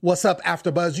What's up,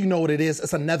 AfterBuzz? You know what it is.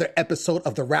 It's another episode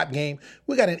of The Rap Game.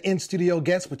 We got an in-studio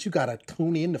guest, but you got to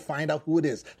tune in to find out who it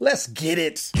is. Let's get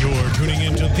it. You're tuning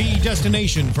into the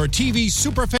destination for TV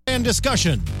superfan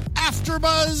discussion,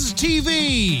 AfterBuzz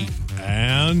TV.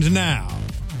 And now,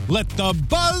 let the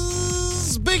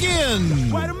buzz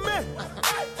begin. Wait a minute.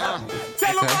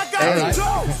 Tell them I got the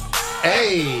jokes.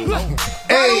 Hey.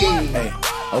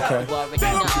 Okay.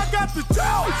 Tell them I got the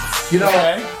jokes. You know,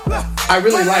 I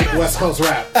really like West Coast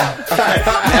rap.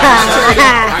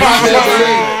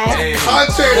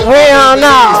 Contrary to we don't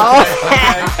know.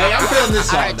 Hey, I'm feeling this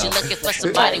song. I heard you looking for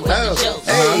somebody with the juice.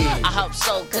 I hope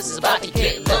so, cause it's about to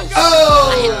get loose.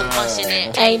 Oh. I hit the function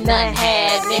and ain't nothing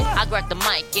happening. I grab the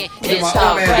mic and it's my all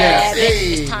old man grabbing.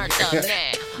 Hey. It's turned up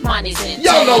now. Money's in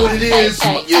Y'all know what it is. You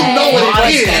know what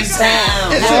it is. It's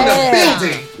in the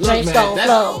building. Drinks don't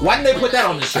flow. Why didn't they put that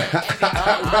on the show?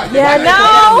 Yeah,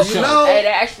 no. You know? Hey, they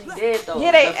actually did though.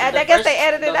 Yeah, I guess they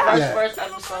edited it out. Yeah. First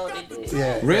episode they did.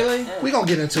 Yeah. Really? We gonna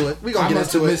get into it. We gonna I get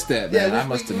must into have it. missed that, Yeah, man. I we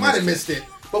must have might have missed missed it.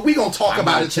 But we gonna talk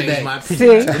about it today. My See?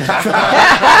 Ladies,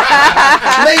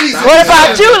 What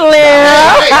about you, Lem?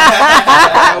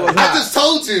 I just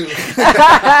told you.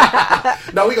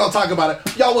 No, we gonna talk about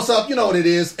it. Y'all, what's up? You know what it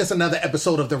is. It's another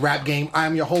episode of The Rap Game. I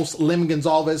am your host, Lem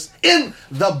Gonsalves, in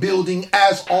the building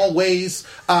as always.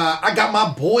 I got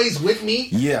my boys with me.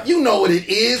 Yeah. You know what it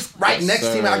is. Right Yes, next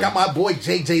to me, sir. I got my boy,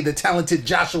 JJ, the talented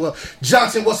Joshua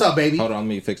Johnson. What's up, baby? Hold on, let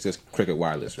me fix this Cricket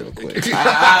Wireless real quick.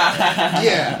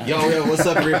 Yeah. Yo, what's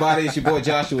up, everybody? It's your boy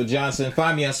Joshua Johnson.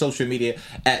 Find me on social media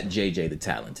at JJ the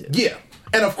Talented. Yeah.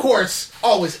 And of course,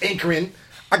 always anchoring,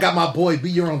 I got my boy, Be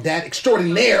Your Own Dad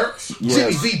extraordinaire,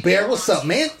 Jimmy V. Bear. What's up,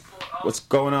 man? What's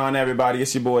going on, everybody?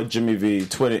 It's your boy Jimmy V.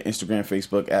 Twitter, Instagram,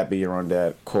 Facebook at Be Your Own Dad,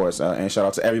 of course. And shout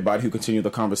out to everybody who continued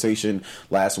the conversation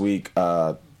last week.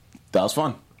 That was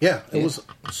fun. Yeah, it was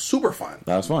super fun.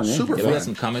 That was fun. Yeah. Super Yeah, we fun. had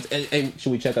some comments. Hey,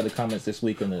 should we check out the comments this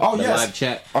week in the, Oh, the yes. live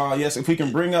chat? Yes, if we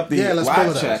can bring up the Yeah, let's pull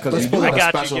live it up. chat because Let's we pull do it have up. a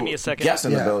I got you. special Give me a second. guest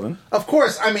in the building. Of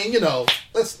course, I mean,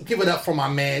 let's give it up for my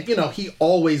man. He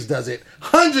always does it.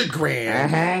 100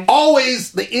 grand.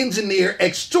 Always the engineer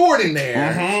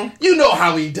extraordinaire. You know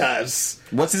how he does.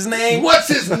 What's his name? What's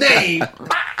his name?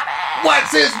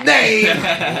 What's his name?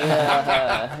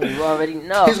 You already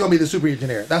know. He's going to be the super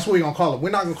engineer. That's what we're going to call him. We're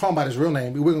not going to call him by his real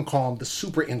name. We're going to call him the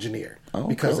super engineer. Oh,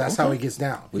 because cool. that's how he gets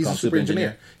down. He's call a him super super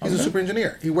engineer. engineer. He's a super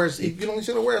engineer. He wears, you know,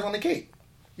 he wears on the cape.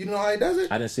 You know how he does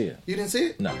it? I didn't see it. You didn't see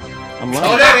it? No. I'm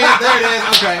Oh, there it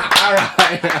is. Okay. All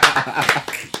right.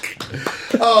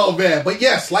 Oh, man. But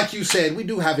yes, like you said, we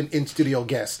do have an in-studio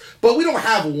guest. But we don't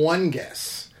have one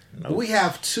guest. Nope. We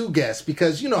have two guests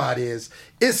because you know how it is.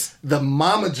 It's the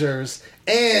momagers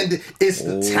and it's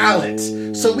the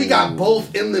talent. So we got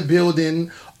both in the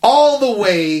building all the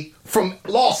way from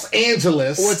Los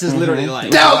Angeles. What's this literally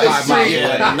like? Down the 5 miles street.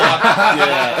 away.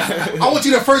 I want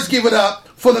you to first give it up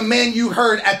for the man you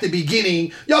heard at the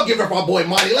beginning. Y'all give it up my boy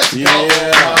Mani. Let's go. In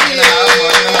the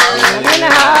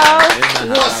house.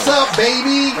 What's up,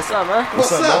 baby? What's up, man?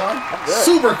 What's up?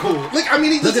 Super cool. Look, I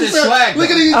mean, Look at his swag, Look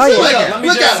at though. his Oh, yeah. swag. Let me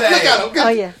Look just at him. say- Look at him. Oh,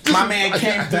 yeah. My man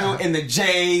came through in the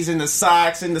J's and the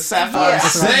socks and the sapphire. I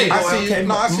see you.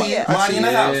 No, I see you. I Money see in the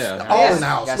you. house. Yeah. All in the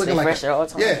house. Gotta Looking stay like fresh at all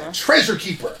times, yeah, man. treasure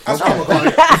keeper. That's what I'm calling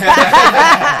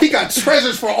it. He got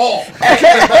treasures for all.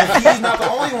 He's not the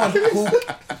only one who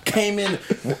came in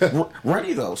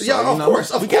ready though. So, Yeah, of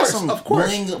course, we got some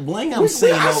bling I'm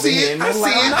seeing I over see here. it. man. I see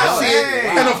Let it. him I know. see it.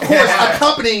 Hey. And of course,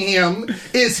 accompanying him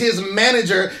is his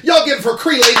manager. Y'all get it for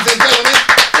Cree, ladies and gentlemen,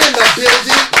 in the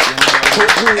building.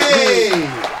 Hey.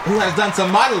 Who has done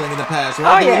some modeling in the past, Oh,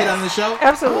 right? Did we yeah. hit on the show?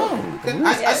 Absolutely.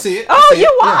 I see it. Oh,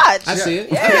 you watch. I see it.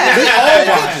 We Yeah. all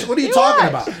watch. What are you You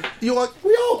talking watch. about? You like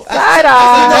we all Side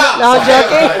eye. No, I'm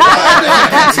joking.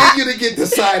 continue to get the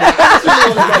side eye. That's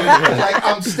really what I'm doing. Like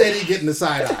I'm steady getting the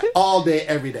side eye all day,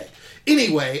 every day.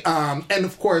 Anyway, and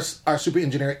of course, our super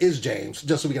engineer is James,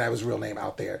 just so we can have his real name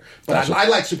out there. But I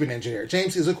like super engineer.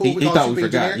 James is a cool. He call thought him we super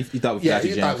forgot. engineer. He thought we Yeah, forgot he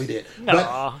you, thought James. we did.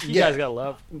 Aw, you guys got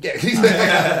love.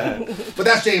 Yeah, but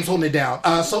that's James holding it down.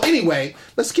 So anyway,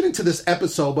 let's get into this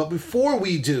episode. But before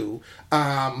we do,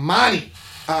 Mani,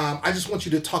 I just want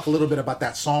you to talk a little bit about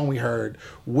that song we heard.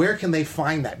 Where can they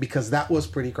find that? Because that was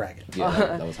pretty cracking. Yeah,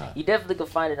 that was hot. You definitely can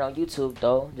find it on YouTube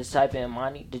though. Just type in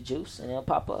Mani the Juice and it'll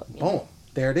pop up. You know? Boom.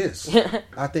 There it is.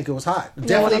 I think it was hot.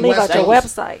 You want to leave out your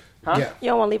website. Huh? Yeah. You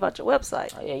don't want to leave out your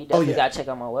website. Oh, yeah, you definitely yeah. gotta check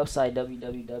out my website,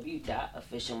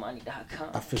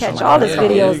 www.officialmoney.com. Catch all his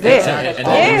videos there.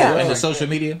 And the social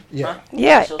media? Yeah.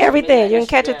 Yeah, Social everything. media, You can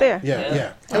catch it there.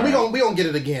 Yeah. And we gonna get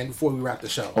it again before we wrap the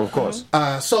show. Of course.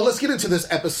 So let's get into this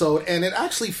episode, and it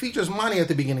actually features Mani at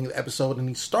the beginning of the episode, and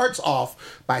he starts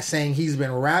off by saying he's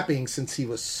been rapping since he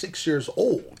was 6 years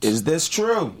old. Is this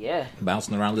true? Yeah.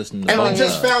 Bouncing around listening to And we Bone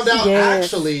just Thugs. found out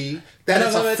actually that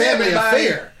it's a family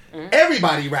affair.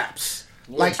 Everybody raps.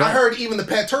 Like, I heard even the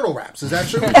Pet Turtle raps. Is that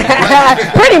true?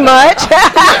 Pretty much.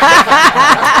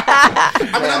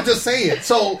 I mean, I'm just saying.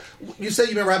 So, you say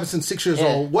you've been rapping since 6 years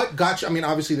old. What got you? I mean,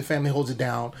 obviously the family holds it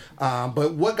down.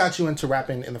 But what got you into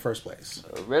rapping in the first place?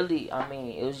 Really, I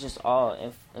mean, it was just all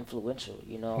influential.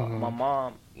 You know, my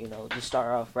mom, just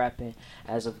started off rapping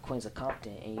as of Queens of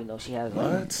Compton, and she has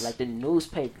like the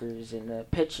newspapers and the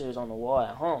pictures on the wall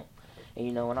at home.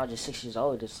 And when I was just 6 years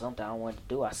old, this is something I wanted to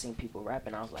do. I seen people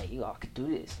rapping. I was like, I could do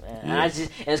this, man. Yeah. And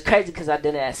it's crazy because I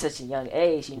did it at such a young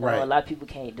age. Right. A lot of people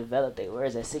can't develop their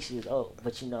words at 6 years old.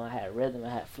 But I had rhythm, I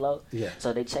had flow. Yeah.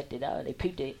 So they checked it out, they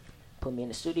peeped it, put me in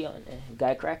the studio, and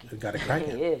got it cracking. Got it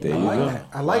cracking. Yeah. There you go.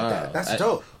 I like that. That's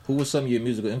dope. Who were some of your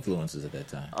musical influences at that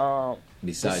time?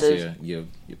 Besides your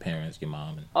parents, your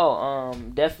mom,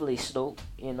 and definitely Snoop.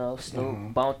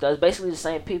 Snoop, Bone Thugs, basically the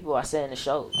same people I said in the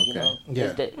show.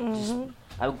 Yeah.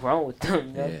 I've grown with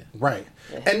them. yeah. Right.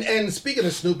 And speaking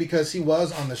of Snoop, because he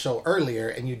was on the show earlier,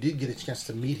 and you did get a chance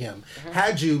to meet him,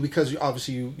 had you, because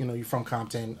obviously you're from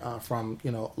Compton, from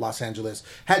Los Angeles,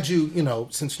 had you,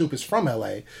 since Snoop is from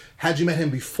LA, had you met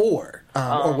him before,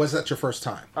 or was that your first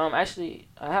time? Actually,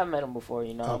 I have met him before.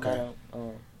 I met him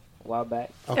a while back.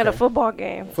 At a football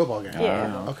game. Football game.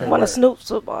 Yeah. Okay. One of Snoop's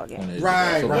football games.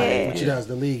 Right. Yeah. Which he does,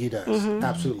 the league he does.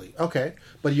 Absolutely. Okay.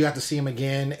 But you got to see him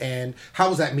again, and how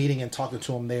was that meeting and talking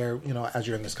to him there, as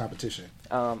you're in this competition?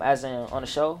 As in on the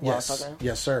show? Yes. While I was talking to him?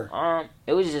 Yes, sir.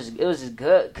 It was just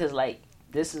good, because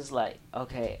this is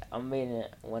okay, I'm meeting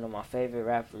one of my favorite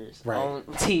rappers on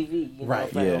TV,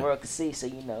 for the world to see. So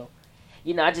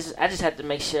I just had to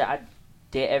make sure I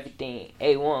did everything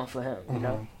A1 for him,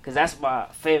 because that's my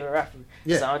favorite rapper.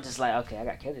 Yeah. So I'm just like, okay, I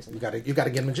got to kill this. You got to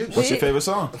get him the juice. What's your favorite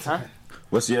song? Huh?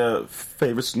 What's your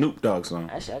favorite Snoop Dogg song?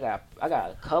 Actually, I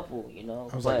got a couple, I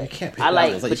was but like, you can't pick I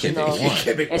like, one. but You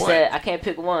can't pick one. instead I can't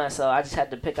pick one, so I just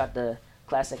had to pick out the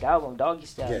classic album, Doggy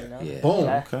Style. Yeah. Boom.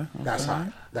 Okay. That's hot.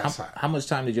 That's hot. How much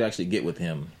time did you actually get with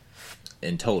him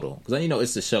in total? Because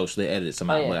it's the show, so they edited some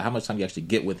out. But how much time do you actually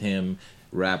get with him,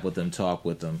 rap with him, talk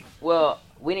with him? Well,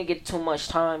 we didn't get too much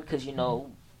time because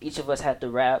each of us had to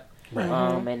rap,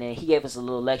 and then he gave us a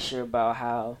little lecture about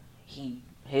how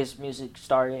his music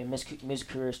started, music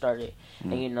career started,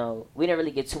 and we didn't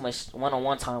really get too much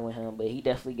one-on-one time with him, but he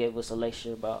definitely gave us a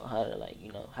lecture about how to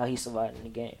how he survived in the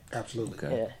game. Absolutely.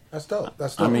 Okay. Yeah. That's dope.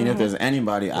 That's dope. I mean, if there's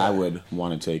anybody I would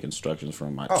want to take instructions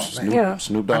from,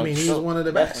 Snoop Dogg. I mean, he's one of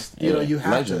the best. You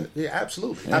have Legend. to. Yeah,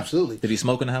 absolutely. Yeah. Absolutely. Did he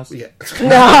smoke in the house? Yeah.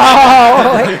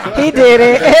 No, he did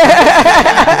it.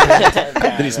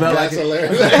 Did he smell like That's it?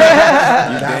 hilarious.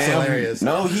 That's hilarious.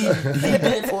 No, he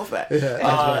did for a fact.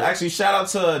 Actually, shout out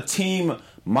to Team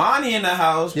Mani in the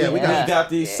house. Yeah, we got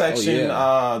the section,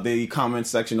 Oh, the comment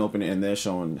section open, and they're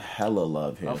showing hella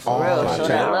love here. For real, show check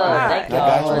that it love. out. Thank I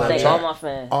got y'all. you. Thank Check. all my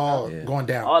fans. All going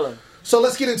down. All of them. So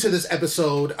let's get into this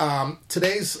episode.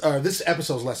 This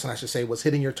episode's lesson, I should say, was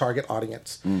hitting your target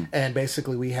audience. And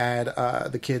basically we had,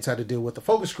 the kids had to deal with the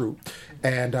focus group.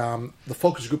 And the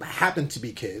focus group happened to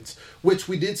be kids, which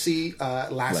we did see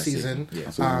last season.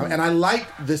 Yeah. And I like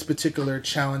this particular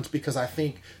challenge because I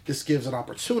think this gives an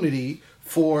opportunity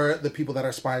for the people that are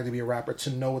aspiring to be a rapper to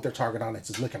know what their target audience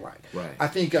is looking like. Right. I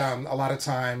think a lot of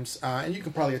times, and you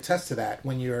can probably attest to that,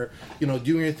 when you're, doing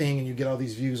your thing and you get all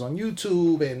these views on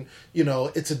YouTube and,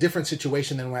 it's a different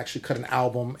situation than when we actually cut an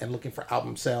album and looking for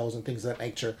album sales and things of that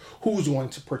nature. Who's going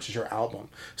to purchase your album?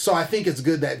 So I think it's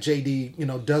good that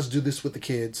JD, does do this with the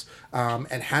kids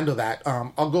and handle that.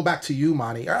 I'll go back to you,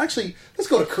 Mani. Or actually, let's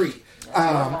go to Cree.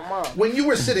 When you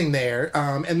were sitting there,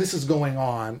 and this is going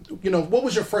on, what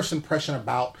was your first impression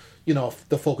about,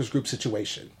 the focus group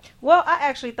situation? Well, I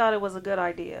actually thought it was a good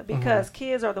idea because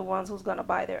kids are the ones who's going to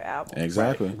buy their album.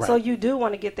 Exactly. Right. So you do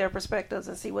want to get their perspectives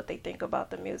and see what they think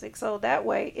about the music. So that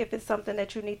way, if it's something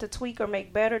that you need to tweak or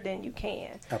make better, then you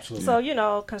can. Absolutely.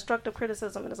 So, constructive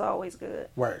criticism is always good.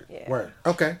 Word. Yeah. Word.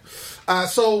 Okay.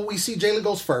 So we see Jayla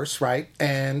goes first, right?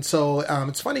 And so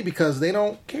it's funny because they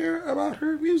don't care about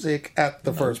her music at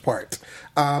the first part.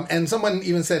 And someone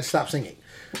even said, stop singing.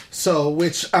 So,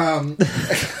 which, I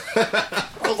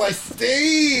was like,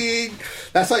 dang,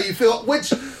 that's how you feel.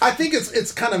 Which I think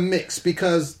it's kind of mixed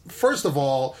because, first of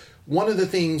all, one of the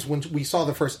things when we saw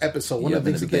the first episode, one of the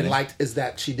things that they liked is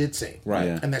that she did sing, right,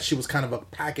 and that she was kind of a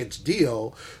package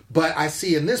deal. But I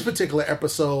see in this particular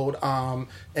episode,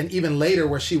 and even later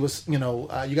where she was, you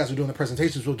guys were doing the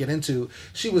presentations, we'll get into,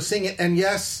 she was singing, and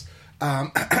yes.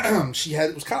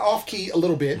 It was kind of off key a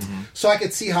little bit, so I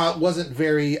could see how it wasn't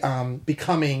very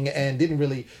becoming and didn't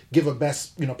really give a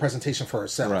best presentation for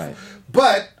herself. Right.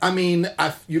 But I mean,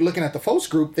 you're looking at the folks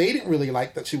group; they didn't really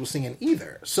like that she was singing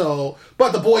either. So,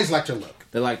 but the boys liked her look.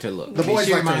 They liked her look. The boys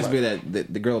she liked reminds her me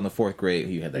of the girl in the 4th grade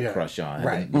who you had that crush on.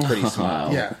 Right. Pretty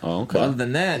smile. Yeah. Oh, okay. But other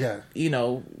than that,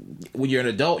 when you're an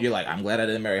adult, you're like, I'm glad I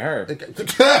didn't marry her.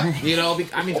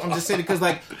 I mean, I'm just saying because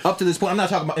like up to this point, I'm not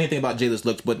talking about anything about Jayla's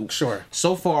looks, but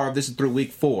so far this is through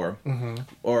week 4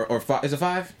 or 5. Is it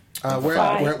 5? We're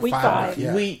at week 5.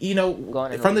 Yeah. We,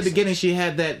 from the beginning, she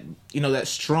had that, that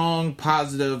strong,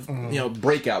 positive,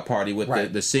 breakout party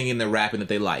with the singing, the rapping that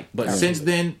they like. But since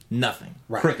then, nothing.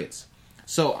 Right. Crickets.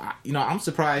 So, I'm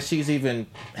surprised she's even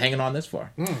hanging on this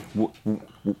far.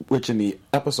 Which in the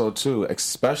episode 2,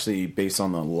 especially based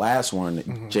on the last one,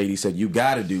 JD said you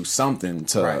got to do something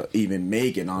to even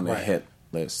make it on the hit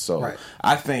list. So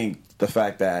I think the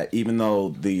fact that even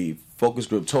though the focus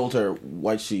group told her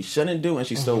what she shouldn't do, and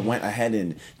she still went ahead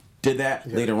and did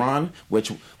that later on,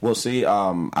 which we'll see,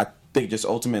 I think just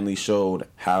ultimately showed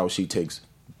how she takes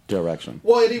direction.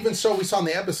 Well, it even showed, we saw in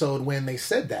the episode when they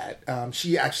said that,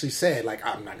 she actually said, like,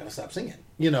 I'm not going to stop singing.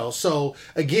 So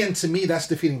again, to me, that's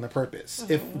defeating the purpose,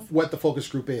 if what the focus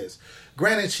group is.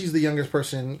 Granted, she's the youngest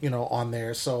person, on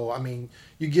there. So, I mean,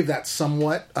 you give that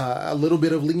somewhat, a little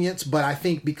bit of lenience, but I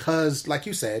think because, like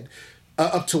you said,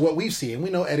 up to what we've seen.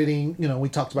 We know editing, we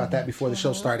talked about that before the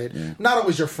show started. Not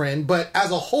always your friend, but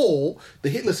as a whole, the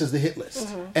hit list is the hit list.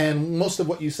 And most of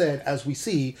what you said, as we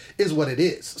see, is what it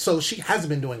is. So she has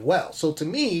been doing well. So to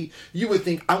me, you would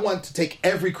think, I want to take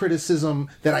every criticism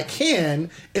that I can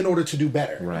in order to do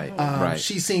better. Right.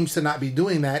 She seems to not be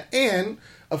doing that. And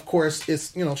of course,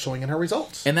 it's, showing in her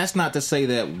results. And that's not to say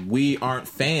that we aren't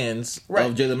fans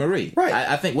of Jayla Marie. Right.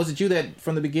 I think, was it you that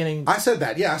from the beginning? I said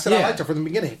that. Yeah, I said I liked her from the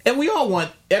beginning. And we all want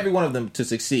every one of them to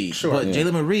succeed. Sure. But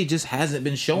Jayla Marie just hasn't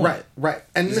been showing. Right.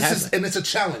 And it's a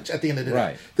challenge at the end of the day.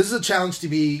 Right. This is a challenge to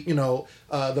be,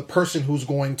 the person who's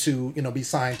going to, be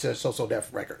signed to So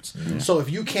Def Records. So if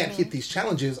you can't hit these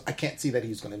challenges, I can't see that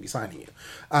he's going to be signing you.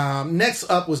 Next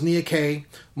up was Nia K.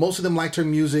 Most of them liked her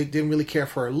music, didn't really care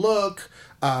for her look.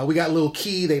 We got Lil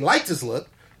Key. They liked his look.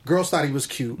 Girls thought he was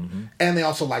cute. And they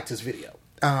also liked his video.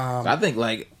 I think,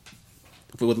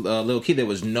 with Lil Key, there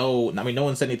was no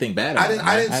one said anything bad about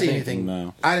I didn't see anything.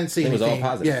 No. I didn't see anything. It was all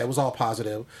positive. Yeah, it was all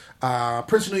positive.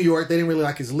 Prince of New York, they didn't really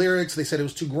like his lyrics. They said it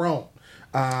was too grown.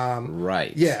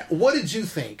 Right. Yeah. What did you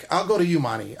think? I'll go to you,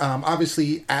 Mani.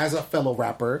 Obviously, as a fellow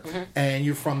rapper, and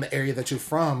you're from the area that you're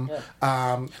from,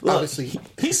 obviously...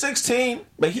 He's 16,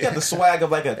 but he got the swag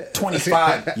of like a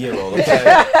 25-year-old.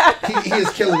 He is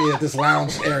killing me at this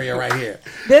lounge area right here.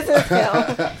 This is him.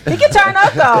 He can turn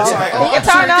up, though. He can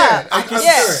turn up. I'm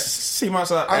sure. See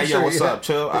myself. Hey, yo, what's up?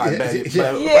 Chill. I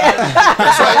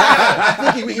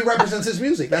think he represents his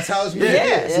music. That's how his music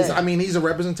is. Yeah. He's a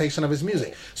representation of his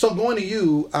music. So going to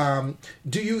you,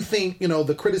 do you think,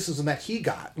 the criticism that he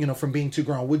got, from being too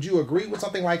grown, would you agree with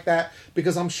something like that?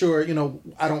 Because I'm sure,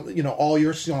 I don't, all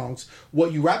your songs,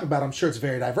 what you rap about, I'm sure it's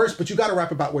very diverse, but you got to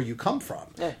rap about where you come from.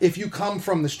 Yeah. If you come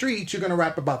from the streets, you're going to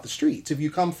rap about the streets. If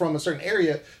you come from a certain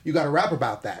area, you got to rap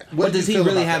about that. But does he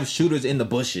really have shooters in the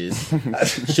bushes?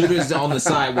 Shooters on the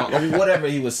sidewalk? Whatever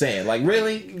he was saying. Like,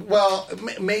 really? Well,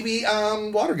 maybe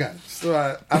water guns.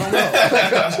 I don't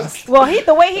know. Well,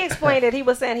 the way he explained it, he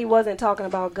was saying he wasn't talking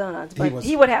about guns, but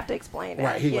he would have to explain that.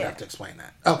 Right, he would have to explain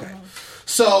that. Okay.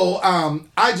 So,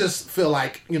 I just feel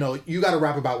like, you got to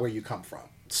rap about where you come from.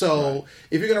 So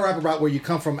if you're going to rap about where you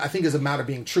come from, I think it's a matter of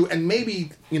being true. And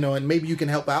maybe, and maybe you can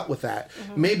help out with that.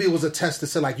 Maybe it was a test to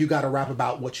say, like, you got to rap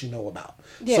about what you know about.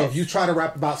 Yes. So if you try to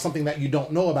rap about something that you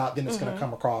don't know about, then it's going to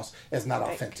come across as not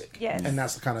authentic. Yes. And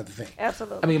that's the kind of the thing.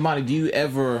 Absolutely. Mani, are you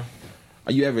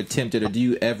ever tempted, or do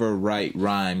you ever write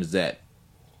rhymes that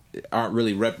aren't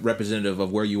really representative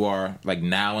of where you are, like,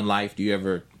 now in life? Do you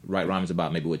ever write rhymes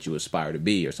about maybe what you aspire to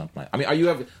be or something like that? Are you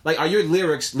ever, are your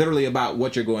lyrics literally about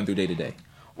what you're going through day to day?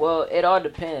 Well, it all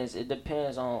depends. It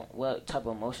depends on what type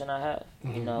of emotion I have.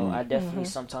 I definitely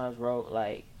sometimes wrote,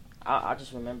 like, I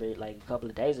just remember, like, a couple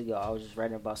of days ago, I was just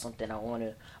writing about something I want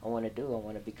to do. I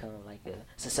want to become, like, a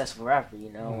successful rapper,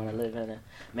 I want to live in a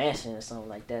mansion or something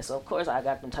like that. So, of course, I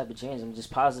got them type of dreams. I'm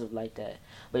just positive like that.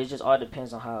 But it just all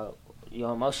depends on how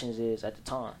your emotions is at the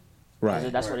time.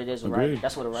 Right. That's what it is. Right.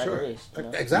 That's what a writer is.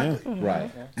 Exactly.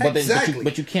 Right. But then,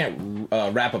 but you can't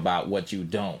rap about what you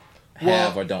don't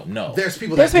have or don't know. There's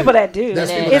people that do. Is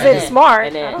it smart?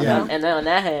 And then on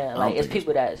that hand, like it's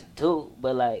people that do,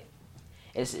 but like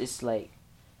it's like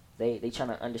they trying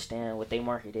to understand what their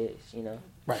market is, you know.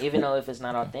 Right. Even though if it's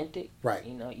not authentic, right?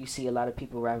 You know, you see a lot of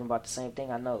people rapping about the same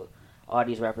thing. I know all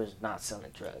these rappers not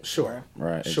selling drugs. Sure. You know?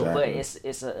 Right. Sure. Exactly. But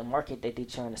it's a market that they're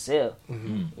trying to sell.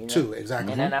 Mm-hmm. You know? True.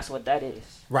 Exactly. And then that's what that is.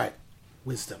 Right.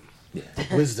 Wisdom. Yeah.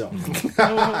 Wisdom.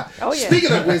 Oh, yeah.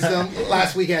 Speaking of wisdom,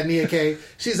 last week at Nia K,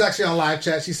 she's actually on live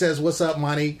chat. She says, "What's up,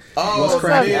 Mani? What's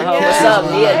cracking? What's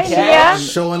up, Nia K?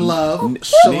 Showing love,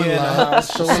 showing love,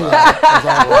 showing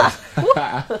love."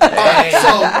 As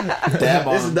always. Dab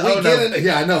on.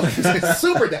 Yeah, I know. It's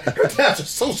super dab. Her dabs are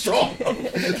so strong.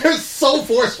 They're so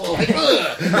forceful. Like,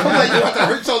 ugh. I'm like, you about to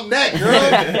hurt your neck,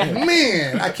 girl.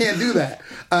 Man, I can't do that.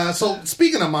 So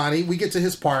speaking of Mani, we get to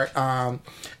his part.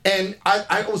 And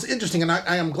I was interesting, and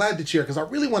I am glad that you're here because I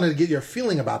really wanted to get your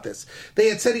feeling about this. They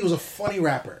had said he was a funny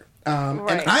rapper, and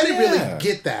I didn't really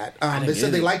get that. They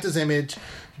said they liked his image,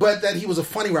 but that he was a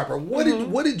funny rapper.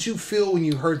 What did you feel when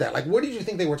you heard that? Like, what did you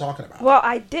think they were talking about? Well,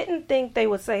 I didn't think they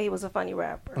would say he was a funny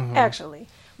rapper, actually,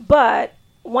 but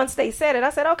once they said it, I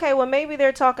said, okay, well, maybe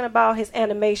they're talking about his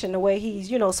animation, the way he's,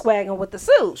 swagging with the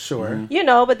suit. Sure.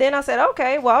 But then I said,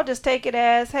 okay, well, I'll just take it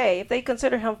as, hey, if they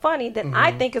consider him funny, then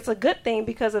I think it's a good thing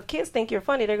because if kids think you're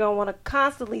funny, they're going to want to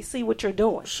constantly see what you're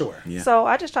doing. Sure. Yeah. So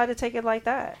I just tried to take it like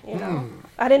that,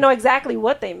 I didn't know exactly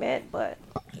what they meant, but...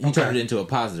 You turned it into a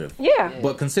positive. Yeah.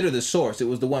 But consider the source. It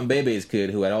was the one Bebe's kid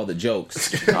who had all the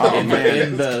jokes. Oh, man.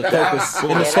 In the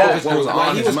focus group.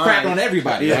 Like, he was cracking on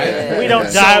everybody, right? We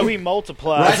don't die, we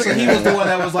multiply. Right, so he was the one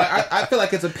that was like, I feel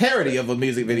like it's a parody of a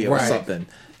music video or something.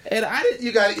 And I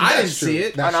didn't see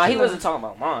it. Oh, no, he wasn't talking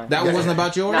about mine. That wasn't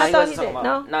about yours? No, I he thought wasn't he talking did.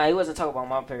 about. No? No, he wasn't talking about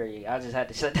my parody. I just had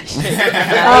to shut that shit.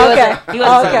 Okay. He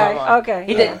wasn't talking about mine. Okay.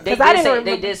 He did.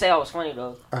 They did say I was funny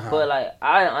though, but like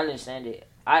I didn't understand it.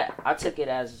 I took it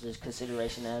as just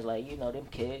consideration as like them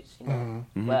kids,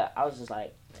 But I was just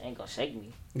like, they ain't gonna shake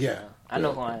me. Yeah. I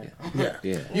know who I am. Yeah.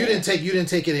 You didn't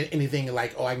take it anything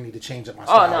like, I need to change up my Oh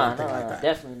style or anything no, like that.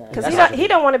 definitely not. Because he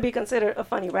don't want to be considered a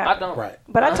funny rapper. I don't. Right.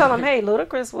 But I told him, hey,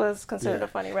 Ludacris was considered a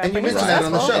funny rapper. And you mentioned that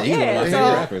on the show.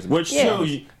 Yeah. Which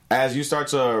too, as you start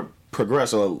to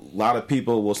progress, a lot of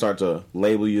people will start to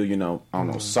label you, I don't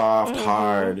know, soft,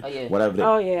 hard, whatever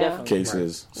the case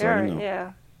is. So,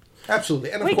 yeah.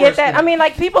 Absolutely. And of we course, get that. I mean,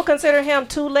 like, people consider him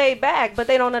too laid back, but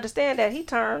they don't understand that he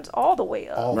turns all the way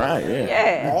up. Right,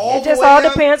 yeah. It just all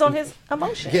depends on his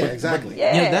emotion. Yeah, exactly.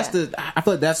 Yeah. I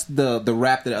feel like that's the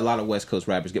rap that a lot of West Coast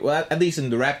rappers get. Well, at least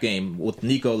in the rap game with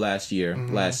Nico last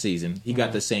season, he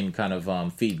got the same kind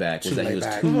of feedback, was that he was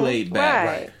too laid back.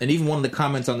 Right. And even one of the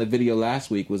comments on the video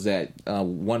last week was that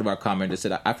one of our commenters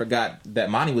said, I forgot that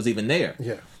Mani was even there.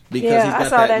 Yeah. Because he's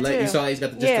got that you saw he's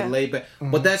got just the laid back,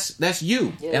 but that's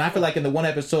you. Yeah. And I feel like in the one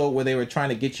episode where they were trying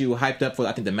to get you hyped up for,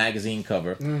 I think, the magazine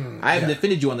cover, I have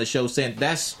defended you on the show saying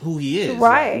that's who he is.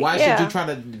 Right? Why should you try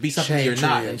to be something you're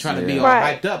not and try to be all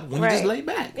hyped up when you just laid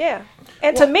back? Yeah.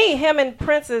 And to me, him and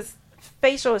Prince's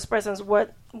facial expressions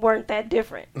weren't that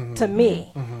different to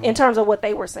me in terms of what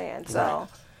they were saying. So,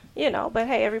 but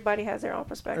hey, everybody has their own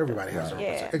perspective. Everybody has their own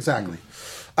perspective. Exactly.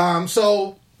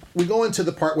 So we go into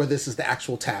the part where this is the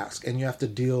actual task, and you have to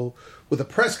deal with a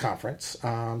press conference.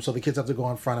 So the kids have to go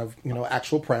in front of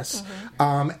actual press,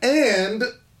 and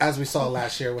as we saw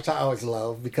last year, which I always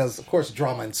love because of course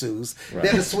drama ensues. They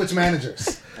had to switch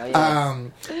managers.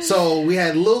 So we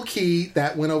had Lil Key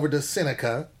that went over to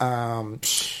Seneca, and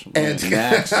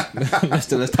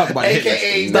let's talk about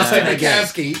AKA Seneca,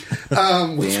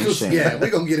 which was, we're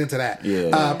gonna get into that.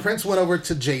 Yeah. Prince went over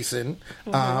to Jason,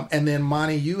 and then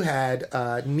Mani, you had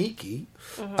Nikki.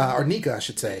 Or Nika, I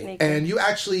should say. Nika. And you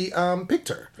actually picked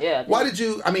her. Yeah. Why did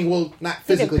you? I mean, well, not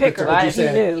physically pick her, but you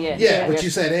said, but you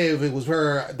said, hey, if it was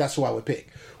her, that's who I would pick.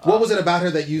 What was it about her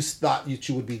that you thought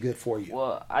she would be good for you?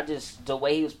 Well, the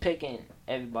way he was picking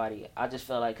everybody, I just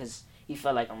felt like, because he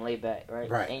felt like I'm laid back, right?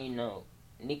 Right. And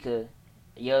Nika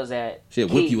yells at she'll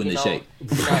whip you in the shape.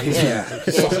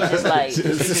 It's like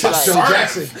Joe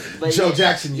Jackson. Joe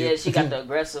Jackson. Yeah, she got the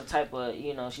aggressive type of,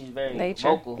 she's very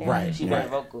vocal. Right. She's very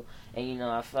vocal. And,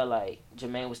 I felt like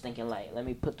Jermaine was thinking, like, let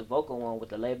me put the vocal one with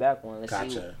the laid back one.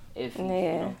 Let's see if,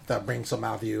 that brings some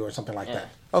out of you or something like that.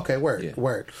 Okay,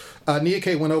 word. Nia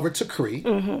K went over to Cree,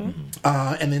 and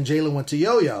then Jayla went to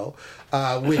Yo-Yo,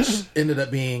 which ended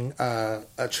up being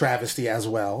a travesty as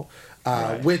well.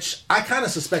 which I kind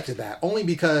of suspected that, only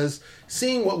because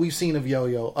seeing what we've seen of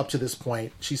Yo-Yo up to this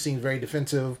point, she seems very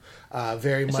defensive,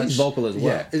 very much she's vocal as well.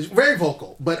 Yeah, it's very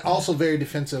vocal, but also very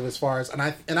defensive as far as and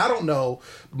I don't know.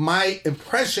 My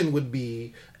impression would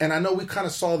be, and I know we kind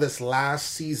of saw this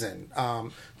last season.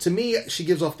 To me, she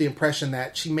gives off the impression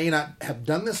that she may not have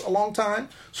done this a long time,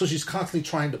 so she's constantly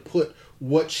trying to put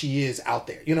what she is out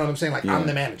there. You know what I'm saying? Like, I'm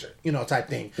the manager, type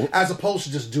thing, as opposed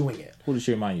to just doing it. Who does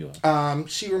she remind you of?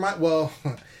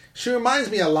 She reminds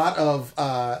me a lot of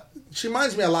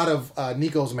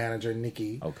Nico's manager,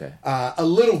 Nikki. Okay. A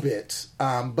little bit,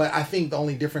 but I think the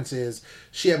only difference is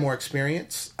she had more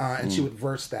experience, and she would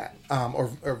verse that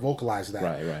or vocalize that.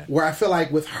 Right. Where I feel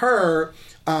like with her,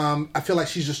 I feel like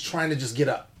she's just trying to just get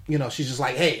up. She's just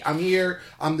like, hey, I'm here.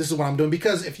 This is what I'm doing.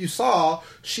 Because if you saw,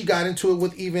 she got into it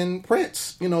with even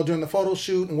Prince, during the photo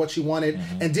shoot and what she wanted,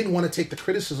 and didn't want to take the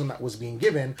criticism that was being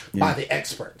given by the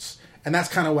experts. And that's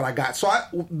kind of what I got. So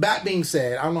that being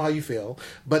said, I don't know how you feel,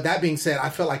 but that being said, I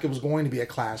felt like it was going to be a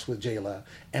clash with Jayla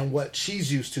and what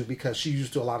she's used to, because she's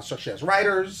used to a lot of structure as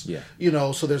writers,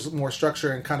 so there's more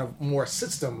structure and kind of more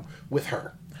system with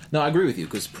her. No, I agree with you,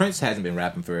 because Prince hasn't been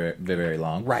rapping for very, very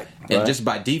long. Right. And just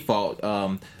by default,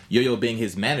 Yo-Yo being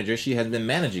his manager, she hasn't been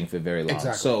managing for very long.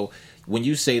 Exactly. So when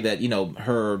you say that,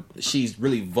 she's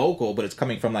really vocal, but it's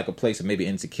coming from like a place of maybe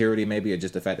insecurity, maybe, or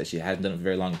just the fact that she hasn't done it for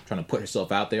very long, trying to put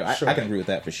herself out there, I can agree with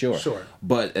that for sure. Sure.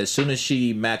 But as soon as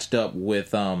she matched up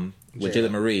with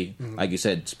Jayla Marie, like you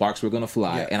said, sparks were going to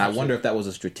fly. Yeah, and I wonder if that was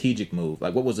a strategic move.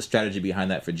 Like, what was the strategy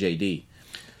behind that for JD?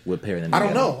 With pairing them I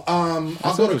together? don't know.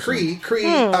 I'll go to Creed. Creed,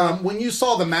 when you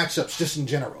saw the matchups just in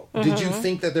general, did you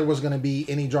think that there was going to be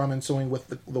any drama ensuing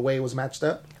with the way it was matched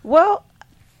up? Well,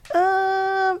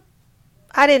 I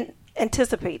didn't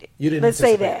anticipate it. You didn't Let's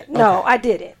say that. Okay. No, I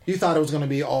didn't. You thought it was going to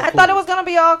be all cool. I thought it was going to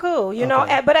be all cool,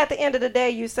 Okay. but at the end of the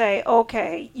day, you say,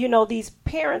 okay, these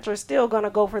parents are still going to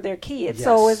go for their kids. Yes.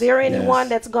 So is there anyone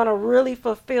that's going to really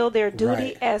fulfill their duty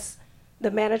Right. as the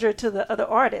manager to the other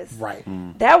artists? Right.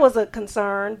 That was a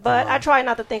concern, but I try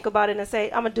not to think about it and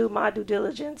say, I'm going to do my due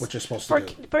diligence. What you're supposed to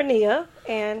do. For Nia,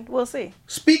 and we'll see.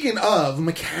 Speaking of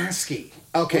McCaskey,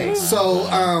 okay, so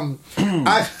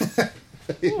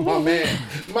my man,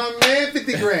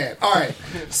 50 grand. All right,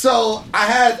 so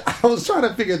I was trying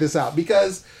to figure this out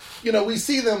because we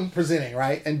see them presenting,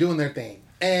 right, and doing their thing,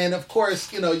 and of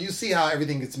course you see how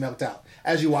everything gets milked out.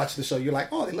 As you watch the show, you're like,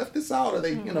 oh, they left this out, or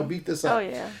they beat this up. Oh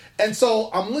yeah. And so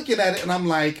I'm looking at it, and I'm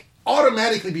like,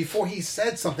 automatically before he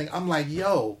said something, I'm like,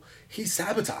 yo, he's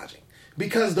sabotaging.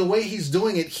 Because the way he's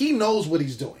doing it, he knows what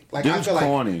he's doing. Like, Dude's I feel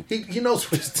corny. like he knows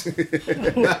what he's doing.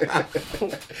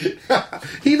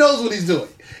 He knows what he's doing.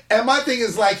 And my thing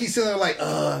is, like, he's sitting there like,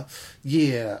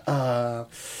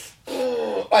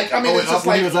 like, I mean, it's just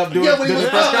like, he was up doing, when he was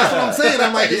that's what I'm saying.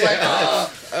 I'm like, he's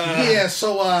like,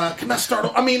 so can I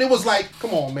start? I mean, it was like,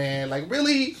 come on, man, like,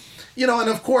 really, and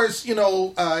of course,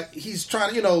 he's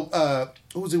trying to,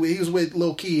 who was he with? He was with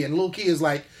Lil Key, and Lil Key is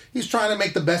like, he's trying to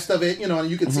make the best of it, and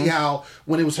you can see how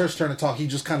when it was her turn to talk, he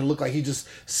just kind of looked like he just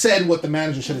said what the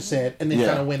manager should have said, and then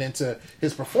kind of went into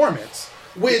his performance.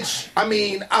 Which, I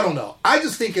mean, I don't know. I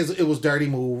just think it was a dirty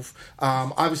move.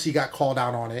 Obviously, he got called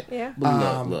out on it. Yeah.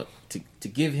 But look. To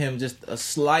give him just a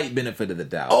slight benefit of the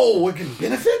doubt. Oh, we're getting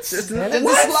benefits? It's a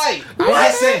slight. I'm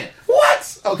not saying.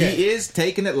 What? Okay. He is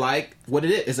taking it like what it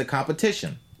is. It's a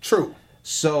competition. True.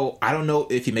 So I don't know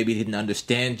if he maybe didn't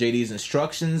understand JD's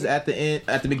instructions at the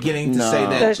beginning to say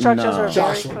that The instructions are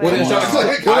Joshua. very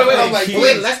clear. They're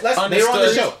on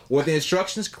the show. Were the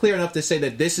instructions clear enough to say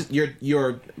that this is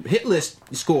your hit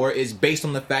list score is based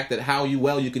on the fact that how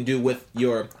well you can do with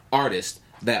your artist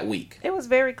that week? It was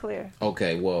very clear.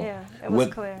 Okay, well, Yeah, it was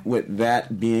clear. With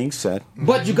that being said,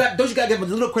 but don't you got to give him a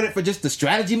little credit for just the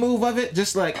strategy move of it?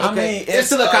 Just like, okay, I mean, it's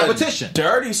still a competition.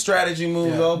 Dirty strategy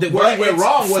move though. Where he went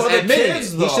wrong was for the admitting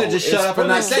kids, it. He should have just shut up and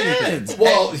not said anything.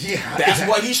 Well, yeah. That's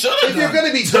what he should have If you're going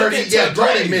to be dirty,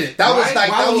 don't admit it. That was like,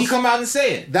 why would he come out and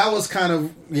say it? That was kind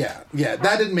of, yeah.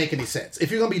 That didn't make any sense. If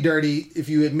you're going to be dirty, if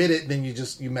you admit it, then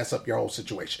you mess up your whole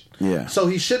situation. Yeah. So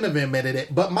he shouldn't have admitted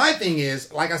it. But my thing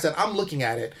is, like I said, I'm looking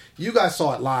at it. You guys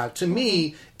saw it live. To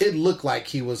me, it looked like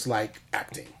he was like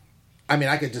acting. I mean,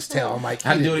 I could just tell. I'm like,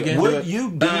 How to do it again? Would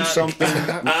you do something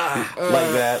like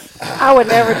that? I would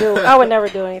never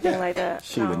do anything like that.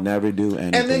 She would never do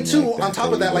anything. And then too, like that, on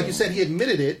top of that, like you said, he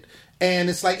admitted it, and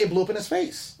it's like it blew up in his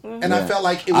face. Mm-hmm. And I felt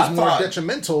like it was more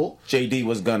detrimental. JD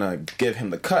was gonna give him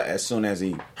the cut as soon as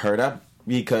he heard up,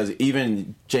 because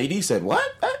even JD said, "What?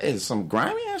 That is some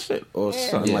grimy ass shit," or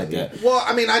something like that. Well,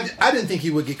 I mean, I didn't think he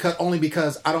would get cut only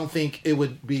because I don't think it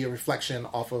would be a reflection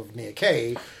off of Nia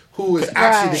K, who is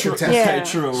actually the contestant. Yeah.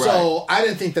 True, right. So I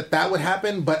didn't think that would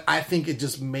happen, but I think it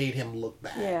just made him look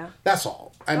bad. Yeah. That's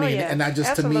all. I mean, and I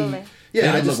just, Absolutely. to me...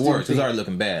 Yeah, it looked worse. It was already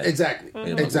looking bad. Exactly.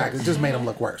 Exactly. It just made him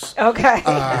look worse. Okay.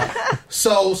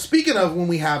 So speaking of when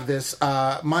we have this,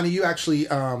 Mani, you actually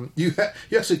you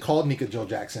actually called Nika Joe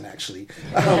Jackson actually,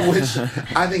 which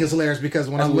I think is hilarious because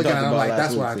when I'm looking at it, I'm like,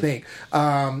 that's what I think.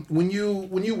 When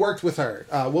you worked with her,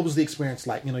 what was the experience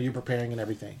like? You know, you're preparing and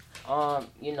everything.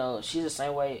 You know, she's the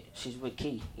same way she's with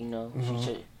Key. You know,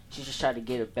 she just tried to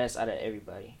get the best out of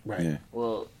everybody. Right. Yeah.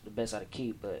 Well, the best out of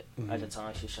Key, but at the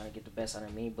time she was trying to get the best out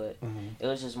of me. But it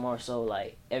was just more so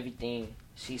like everything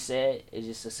she said is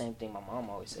just the same thing my mom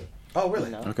always said. Oh, really?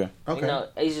 You know? Okay. You know,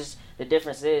 it's just the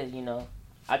difference is, you know,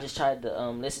 I just tried to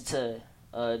listen to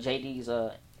JD's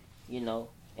you know,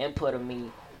 input of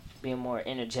me being more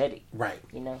energetic. Right.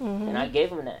 You know, and I gave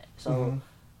him that. So.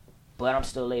 But I'm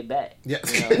still laid back. Yeah.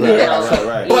 You know?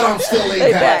 Right. But I'm still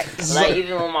laid back. Like,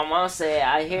 even when my mom said,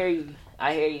 I hear you,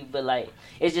 but like,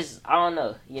 it's just, I don't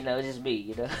know, you know, it's just me,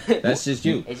 you know. That's just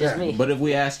you. It's just me. But if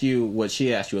we asked you what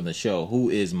she asked you on the show, who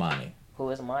is Mani? Who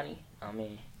is Mani? I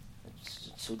mean,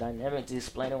 it's too dynamic to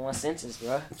explain in one sentence,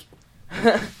 bro.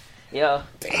 Yo.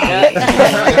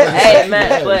 Hey,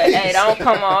 man, but hey, don't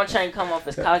come on, I'm trying to come off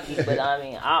as cocky, but I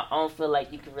mean, I don't feel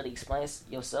like you can really explain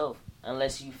yourself.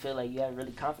 Unless you feel like you have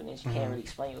really confidence, you can't really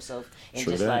explain yourself. And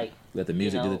just like... Let the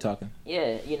music do the talking?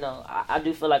 Yeah, you know, I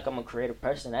do feel like I'm a creative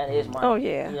person. That is my... Oh,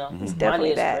 yeah. You know, He's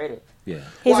definitely that. Creative. Yeah.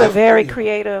 He's a very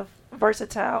creative,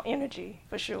 versatile energy,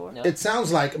 for sure. It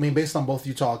sounds like, I mean, based on both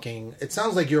you talking, it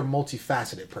sounds like you're a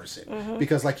multifaceted person.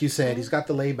 Because like you said, he's got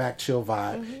the laid-back, chill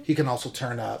vibe. He can also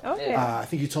turn up. Oh, yeah. I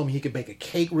think you told me he could bake a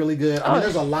cake really good. I mean,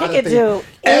 there's a lot of things. He could do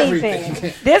anything.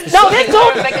 Everything. This dude,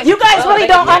 you guys really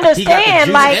don't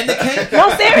understand. Like, no,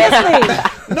 seriously.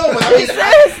 No, but I mean,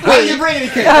 seriously. How do you bring any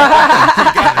cake?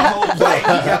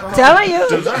 Telling you,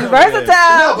 versatile.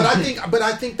 No, but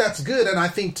I think that's good, and I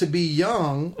think to be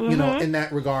young, you know, in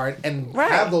that regard, and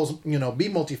have those, you know, be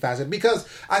multifaceted, because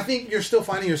I think you're still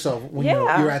finding yourself when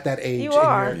you're at that age, you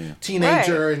are. and you're a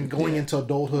teenager and going into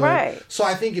adulthood. Right. So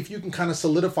I think if you can kind of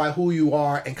solidify who you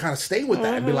are and kind of stay with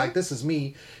that and be like, this is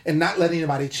me, and not let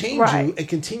anybody change you, and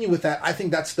continue with that, I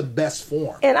think that's the best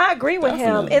form. And I agree with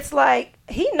him. It's like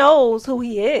he knows who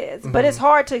he is, but it's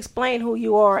hard to explain who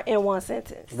you are in one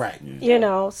sentence. Right. You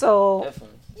know, so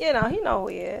Definitely. you know, he know who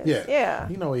he is. Yeah.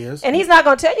 You know who he is. And he's not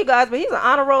going to tell you guys, but he's an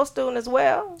honor roll student as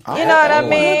well. Oh, you know what I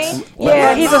mean?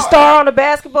 Yeah, he's a star on the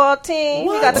basketball team.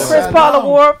 He got the Chris Paul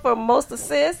Award for most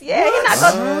assists. Yeah, he's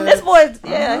not going to... This boy,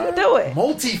 he do it.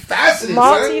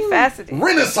 Multifaceted.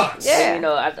 Renaissance. Yeah. You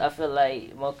know, I feel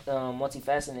like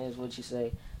multifaceted is what you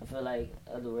say. I feel like,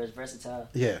 in other words, versatile.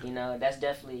 Yeah. You know, that's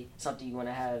definitely something you want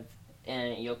to have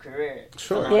in your career.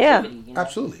 Sure. Yeah. You know?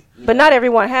 Absolutely. But not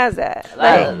everyone has that.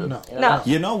 Like, no.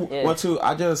 You know what, too?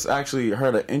 I just actually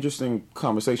heard an interesting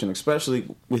conversation, especially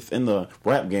within the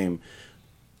rap game.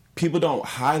 People don't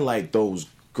highlight those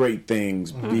great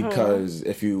things because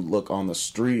if you look on the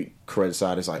street cred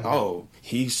side, it's like, oh,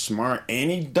 he's smart and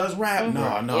he does rap.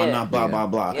 No, not blah, blah,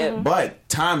 blah. Yeah. But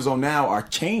times now are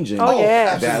changing. Oh,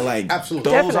 yeah. That, like,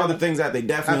 absolutely. Those are the things that they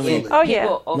definitely want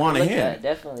to hear.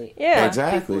 Definitely. Yeah.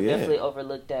 Exactly. People definitely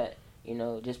overlook that, you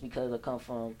know, just because I come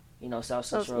from, you know, South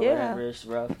Central, whatever, it's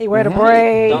rough. He wear the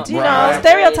braids, you know,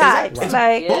 stereotypes. It's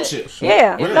like bullshit.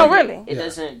 Yeah, no, really. It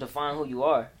doesn't define who you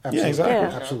are. Absolutely. Yeah, exactly.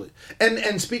 Yeah. Absolutely.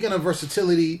 And speaking of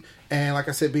versatility, and like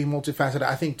I said, being multifaceted,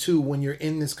 I think too, when you're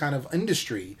in this kind of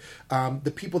industry,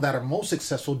 the people that are most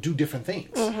successful do different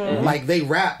things. Like they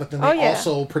rap, but then they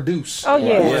also produce. Or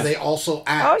they also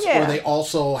act. Or they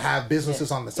also have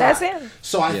businesses on the side. That's it.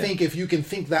 So I think if you can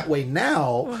think that way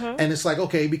now, and it's like,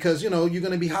 okay, because, you know, you're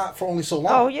going to be hot for only so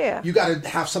long. You got to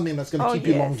have something that's going to keep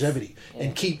you longevity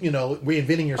and keep, you know,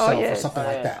 reinventing yourself or something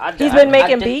like that. He's been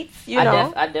making beats, you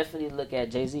know. I definitely look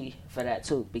at Jay-Z for that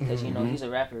too, because, you know, he's a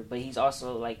rapper, but he's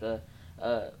also like a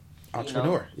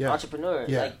entrepreneur, entrepreneur,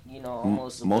 like, you know,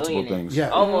 almost a multiple billionaire, things,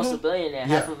 almost a billionaire,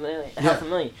 half a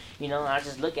million. You know, I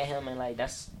just look at him and like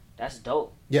that's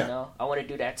dope. You know, I want to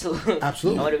do that too.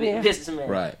 Absolutely, I want to be a businessman.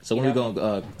 Right. So when we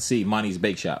gonna see Mani's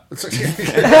Bake Shop? I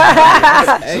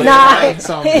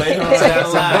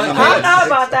don't know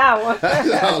about that one.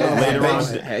 Later on,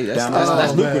 hey,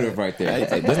 that's lucrative right there.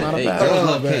 Hey, that's not a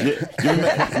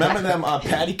bad. Remember them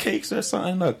patty cakes or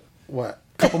something? What?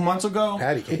 Couple months ago,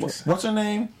 patty cakes. What's her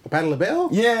name? Patty LaBelle.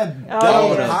 Yeah.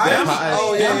 Pies.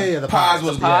 Oh yeah. The pies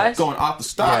was going off the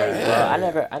start. I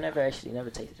never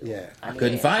tasted it. I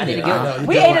couldn't find it.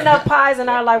 We ate enough pies in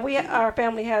our life. Our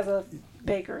family has a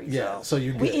bakery. Yeah, so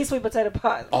you're good. We eat sweet potato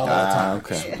pie all the time.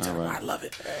 Okay. I love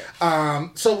it.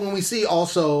 So when we see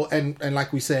also, and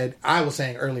like we said, I was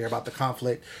saying earlier about the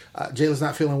conflict, Jayla's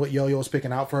not feeling what Yo-Yo is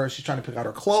picking out for her. She's trying to pick out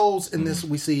her clothes. In this,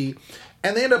 we see,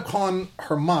 and they end up calling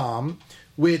her mom,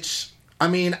 which, I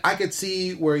mean, I could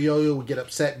see where Yo-Yo would get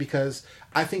upset because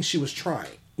I think she was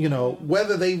trying. You know,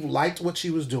 whether they liked what she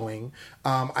was doing,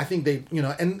 I think they, you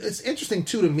know, and it's interesting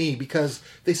too to me because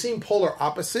they seem polar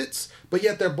opposites, but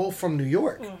yet they're both from New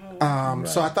York.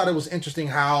 So I thought it was interesting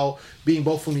how being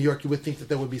both from New York, you would think that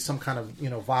there would be some kind of, you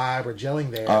know, vibe or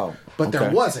gelling there, but there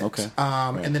wasn't.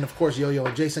 And then of course Yo-Yo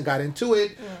and Jason got into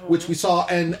it, which we saw,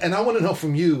 and I want to know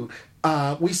from you.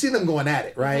 We see them going at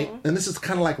it, right? And this is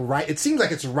kind of like it seems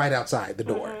like it's right outside the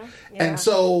door. Yeah. And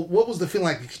so what was the feeling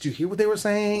like? Did you hear what they were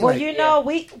saying? Well, like, you know,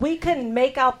 we couldn't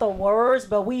make out the words,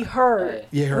 but we heard.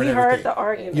 We heard the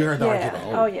argument. You heard the argument.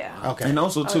 Oh, yeah. Okay. And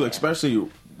also, too, especially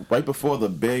right before the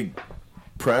big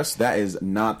press, that is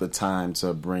not the time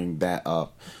to bring that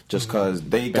up. Just because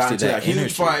they got into that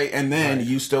huge fight, and then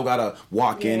you still got to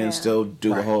walk in and still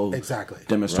do the whole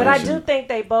demonstration. But I do think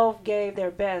they both gave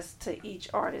their best to each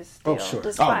artist still,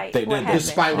 despite what happened.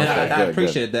 Despite what happened. I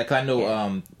appreciate that, because I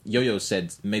know Yo-Yo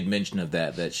made mention of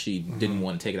that she didn't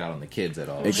want to take it out on the kids at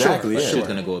all. Exactly. She was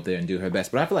going to go up there and do her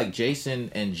best. But I feel like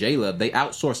Jason and Jayla, they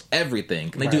outsource everything.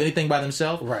 Can they do anything by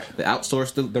themselves? Right. They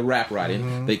outsource the rap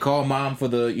writing. They call mom for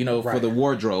the, for the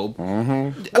wardrobe.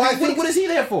 Well, I think, what is he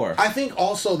there for? I think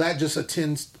also that just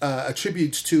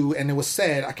attributes to, and it was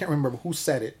said, I can't remember who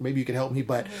said it, maybe you can help me,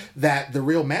 but that the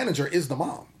real manager is the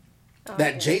mom.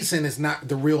 That Jason is not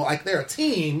the real, like, they're a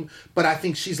team, but I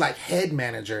think she's like head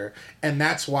manager, and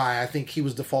that's why I think he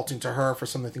was defaulting to her for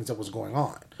some of the things that was going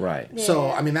on. Right. Yeah.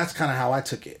 So, I mean, that's kind of how I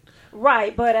took it.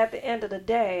 Right, but at the end of the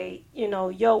day, you know,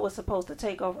 Yo was supposed to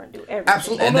take over and do everything.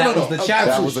 Absolutely. And that was the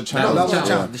challenge. That was the challenge. No, that was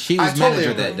the challenge. She was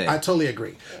manager that day. I totally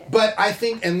agree. Yeah. But I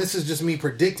think, and this is just me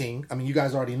predicting, I mean, you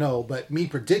guys already know, but me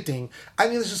predicting, I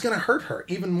think it's just going to hurt her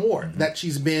even more. That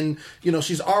she's been, you know,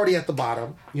 she's already at the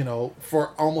bottom, you know, for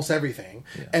almost everything.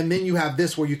 Yeah. And then you have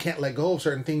this where you can't let go of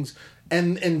certain things.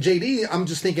 And JD, I'm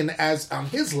just thinking, as on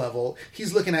his level,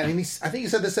 he's looking at, and I think he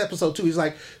said this episode too, he's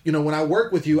like, you know, when I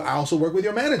work with you, I also work with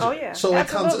your manager. Oh, yeah. So Absolutely. it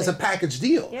comes as a package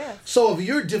deal. Yeah. So if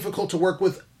you're difficult to work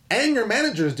with and your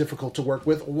manager is difficult to work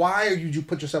with, why are you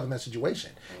put yourself in that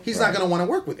situation? He's not going to want to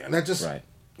work with you. And that just...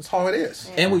 That's how it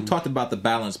is. And we talked about the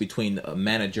balance between a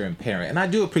manager and parent. And I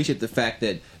do appreciate the fact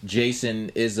that Jason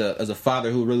is a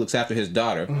father who really looks after his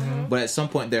daughter. But at some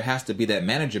point, there has to be that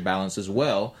manager balance as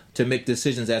well to make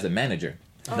decisions as a manager.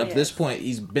 And up to this point,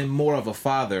 he's been more of a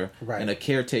father and a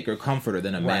caretaker, comforter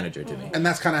than a manager to me. And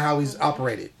that's kind of how he's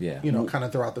operated, you know, kind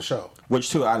of throughout the show.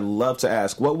 Which, too, I'd love to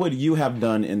ask, what would you have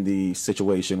done in the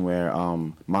situation where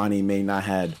Mani may not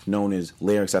have known his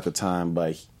lyrics at the time,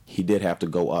 but he did have to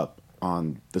go up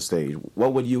on the stage?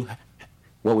 What would you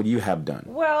have done?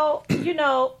 Well, you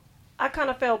know, I kind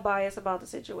of felt biased about the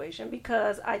situation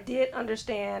because I did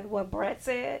understand what Brat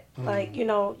said. Like, you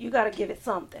know, you got to give it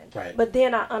something. Right. But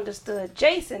then I understood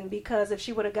Jason, because if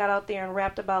she would have got out there and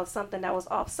rapped about something that was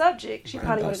off subject, she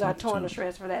probably would have got torn to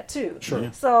shreds for that too.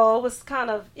 Sure. So it was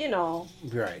kind of, you know,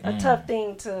 a tough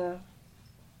thing to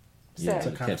say.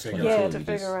 To kind of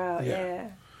figure out. Yeah.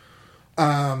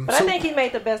 But I think he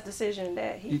made the best decision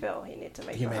that he felt he needed to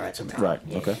make. Right.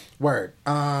 Okay. Word.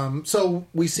 So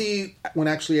we see when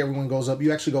actually everyone goes up.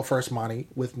 You actually go first, Mani,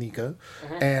 with Nika,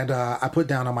 and I put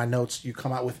down on my notes. You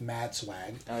come out with mad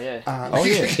swag. Oh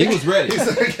yeah. He was ready.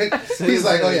 He's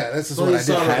like, oh yeah, this is what I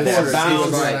do. This is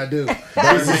what I do.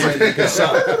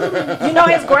 You know,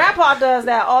 his grandpa does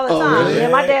that all the time. Really? Yeah,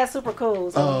 my dad's super cool.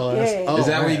 So, is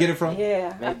that where you get it from?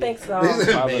 Yeah, I think so.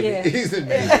 He's in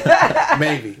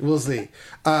maybe. We'll see.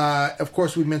 Of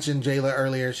course, we mentioned Jayla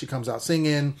earlier. She comes out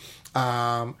singing.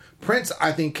 Prince,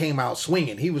 I think, came out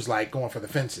swinging. He was like going for the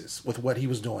fences with what he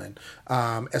was doing.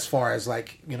 As far as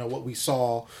like, you know, what we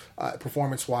saw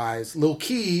performance wise. Lil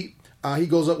Key, he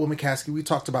goes up with McCaskey. We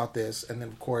talked about this, and then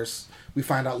of course we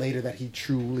find out later that he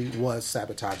truly was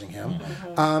sabotaging him.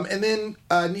 And then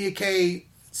Nia K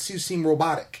seemed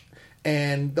robotic,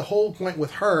 and the whole point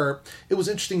with her, it was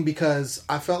interesting because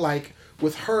I felt like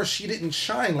with her, she didn't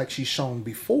shine like she's shown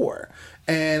before.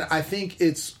 And I think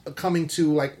it's coming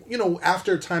to, like, you know,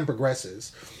 after time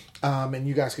progresses, and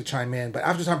you guys could chime in, but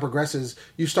after time progresses,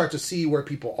 you start to see where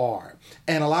people are.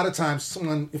 And a lot of times,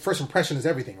 first impression is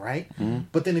everything, right?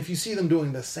 But then if you see them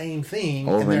doing the same thing,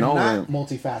 and they're not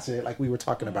multifaceted, like we were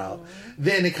talking about,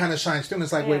 then it kind of shines through. And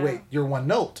it's like, wait, you're one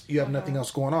note. You have nothing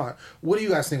else going on. What do you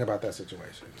guys think about that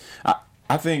situation?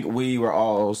 I think we were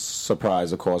all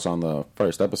surprised, of course, on the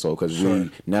first episode because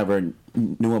we never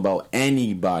knew about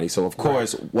anybody. So, of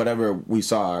course, whatever we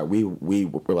saw, we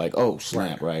were like, oh,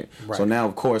 snap, right? So now,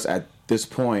 of course, at this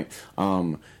point,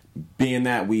 being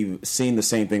that we've seen the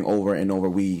same thing over and over,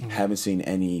 we haven't seen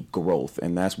any growth.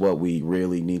 And that's what we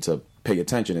really need to pay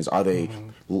attention is, are they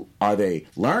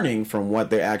learning from what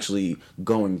they're actually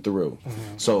going through?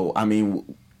 So, I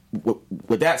mean,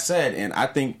 with that said, and I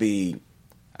think the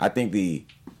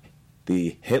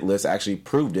hit list actually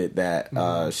proved it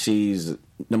that she's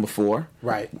number 4,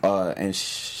 right? And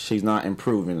she's not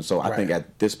improving. So I think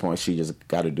at this point she just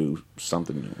got to do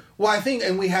something new. Well, I think,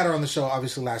 and we had her on the show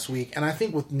obviously last week, and I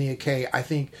think with Nia K, I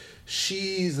think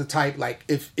she's the type, like,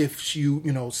 if you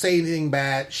say anything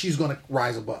bad, she's going to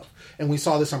rise above. And we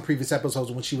saw this on previous episodes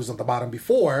when she was at the bottom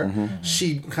before.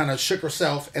 She kind of shook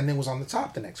herself and then was on the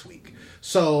top the next week.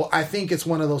 So I think it's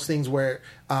one of those things where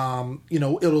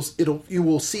you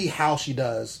will see how she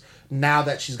does now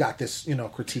that she's got this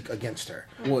critique against her.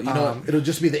 Well, it'll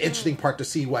just be the interesting part to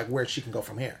see where she can go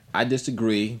from here. I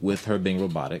disagree with her being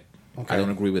robotic. Okay. I don't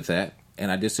agree with that,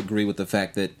 and I disagree with the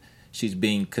fact that she's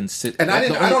being consistent. And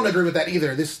I don't agree with that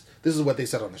either. This is what they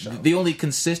said on the show. The only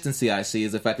consistency I see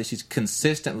is the fact that she's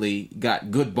consistently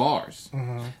got good bars.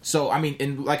 So, I mean,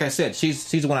 and like I said, she's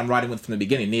the one I'm riding with from the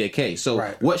beginning, Nia K. So,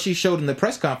 what she showed in the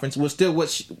press conference was still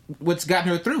what's gotten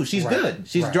her through. She's good.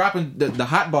 She's dropping the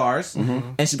hot bars,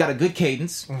 and she's got a good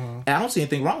cadence. And I don't see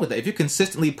anything wrong with that. If you're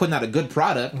consistently putting out a good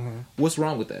product, what's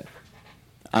wrong with that?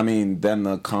 I mean, then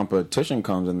the competition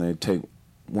comes and they take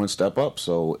one step up.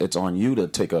 So, it's on you to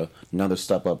take another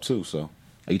step up, too. So,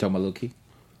 are you talking about Lil Key?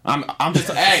 I'm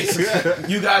just, hey,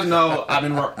 you guys know I've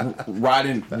been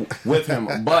riding with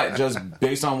him, but just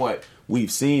based on what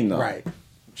we've seen, though,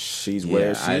 she's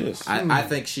where she is. I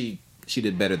think she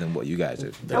did better than what you guys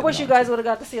did. I wish you guys would have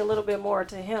got to see a little bit more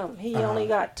to him. He only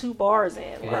got 2 bars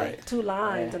in, 2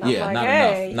 lines, and I'm like, not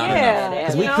hey, enough. Not enough.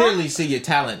 Because we clearly see your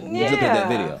talent looking at that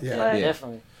video. Yeah,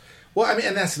 definitely. Well, I mean,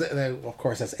 and that's of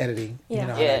course that's editing. Yeah, you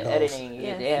know how that goes. Editing.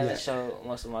 They haven't shown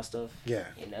most of my stuff. Yeah,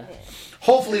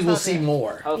 Hopefully, we'll see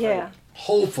more.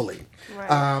 Hopefully.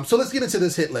 Right. So let's get into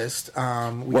this hit list. We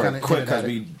kind of quick because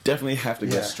we definitely have to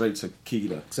get straight to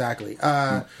Keita. Exactly.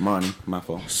 Money, my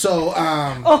fault. So, did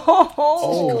you just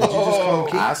call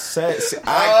him Keita? I said,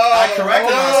 I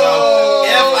corrected myself.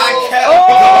 If I kept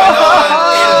going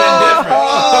on, it'd have been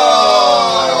different.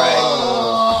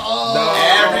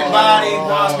 Everybody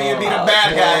wants me to be the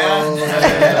bad guy.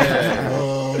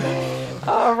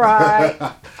 All right.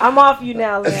 I'm off you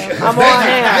now, Lem. I'm on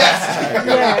now.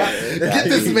 Get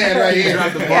this man right here.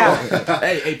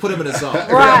 Hey, put him in a song.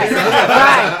 Right.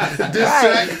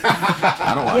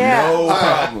 I don't want no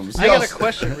problems. I got a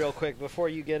question real quick before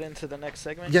you get into the next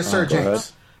segment. Yes, sir,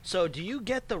 James. So, do you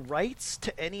get the rights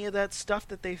to any of that stuff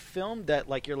that they filmed that,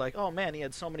 like, you're like, oh, man, he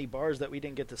had so many bars that we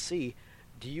didn't get to see?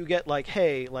 Do you get, like,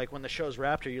 hey, like, when the show's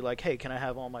wrapped, are you like, hey, can I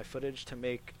have all my footage to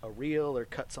make a reel or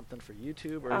cut something for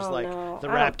YouTube? Or is, the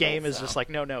rap game is just like,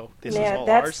 no, this is all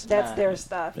ours? That's their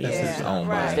stuff. That's his own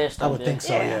right. I would think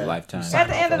so, Lifetime. At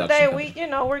the end of the day,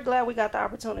 we're glad we got the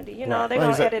opportunity. They're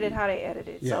going to edit it how they edit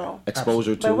it. So.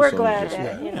 Exposure to But we're glad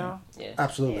that,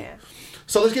 Absolutely. Yeah.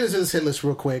 So let's get into this hit list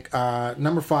real quick.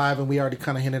 Number 5, and we already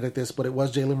kind of hinted at this, but it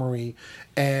was Jayla Marie.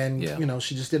 And,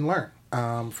 she just didn't learn.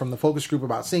 From the focus group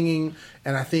about singing,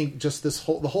 and I think just the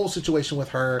whole situation with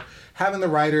her having the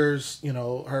writers,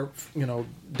 her,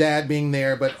 dad being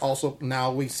there, but also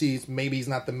now we see maybe he's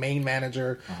not the main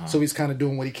manager, so he's kind of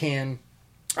doing what he can.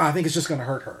 I think it's just going to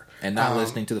hurt her and not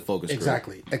listening to the focus group.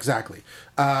 Exactly.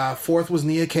 4th was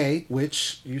Nia K,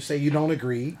 which you say you don't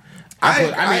agree.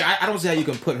 I don't see how you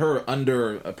can put her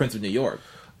under Prince of New York.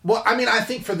 Well, I mean, I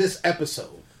think for this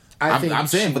episode. I'm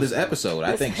saying for this episode,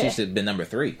 I think she should have been number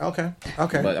 3. Okay.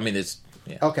 But I mean, it's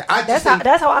okay. That's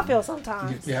how I feel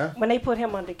sometimes. Yeah. When they put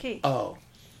him under Key. Oh.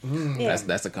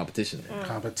 That's a competition.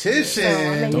 Competition. So,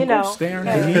 I mean, staring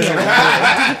at me.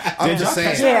 I'm just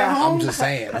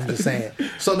saying.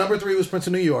 So number 3 was Prince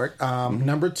of New York.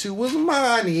 Number 2 was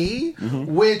Mani,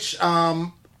 which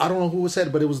I don't know who said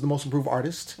it, but it was the most improved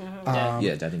artist. I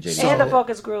think JD. And the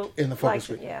focus group. In the focus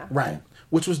group. Right.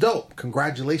 Which was dope.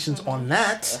 Congratulations on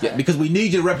that. Yeah, because we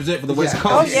need you to represent for the West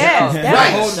Coast. Oh, yes.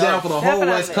 Right. Hold down for the whole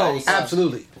West Coast.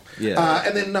 Absolutely. Yeah.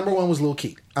 And then number 1 was Lil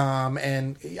Keat.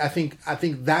 And I think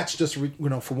that's just,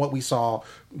 from what we saw,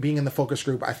 being in the focus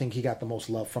group, I think he got the most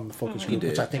love from the focus group,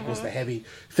 which I think was the heavy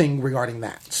thing regarding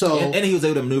that. So and he was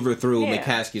able to maneuver through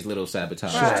McCaskey's little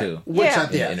sabotage, too. Which I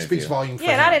think speaks volume for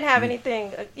him. And I didn't have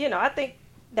anything, I think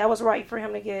that was right for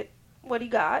him to get what he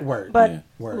got. Word. But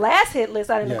last hit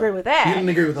list, I didn't agree with that. You didn't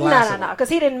agree with the last one? No, because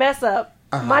he didn't mess up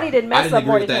Mani didn't mess I up didn't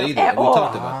agree with that him either. at We all.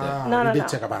 talked about that. No. We did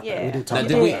talk about that. We did talk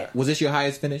Now, about that. Was this your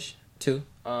highest finish too?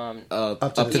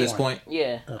 Up to this point?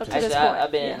 Yeah. Actually,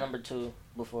 I've been at number 2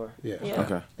 before. Yeah.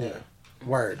 Okay. Yeah.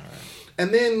 Word.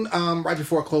 And then right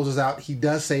before it closes out, he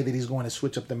does say that he's going to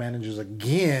switch up the managers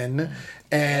again.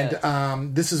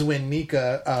 And this is when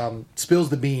Nika spills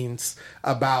the beans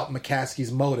about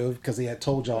McCaskey's motive, because he had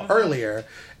told y'all earlier.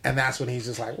 And that's when he's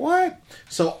just like, what?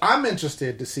 So I'm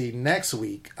interested to see next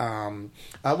week. Well,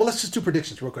 let's just do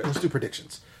predictions real quick. Let's do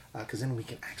predictions. Because then we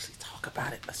can actually talk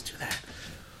about it. Let's do that.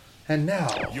 And now,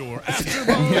 your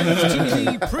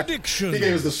AfterBuzz TV prediction. He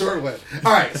gave us the short one.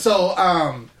 All right,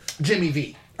 so Jimmy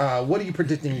V, what are you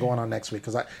predicting going on next week?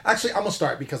 Because I'm gonna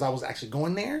start because I was actually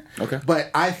going there. Okay, but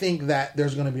I think that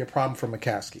there's going to be a problem for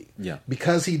McCaskey. Yeah,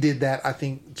 because he did that. I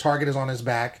think Target is on his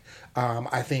back.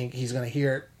 I think he's going to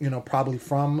hear it, probably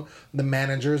from the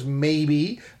managers,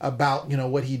 maybe about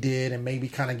what he did, and maybe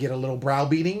kind of get a little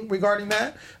browbeating regarding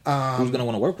that. Who's going to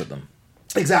want to work with them?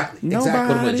 Exactly. Nobody.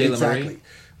 Exactly. Put him with Jalen exactly. Marie?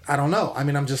 I don't know. I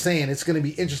mean, I'm just saying it's going to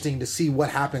be interesting to see what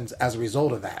happens as a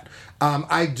result of that.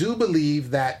 I do believe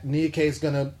that Nia K is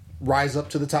going to rise up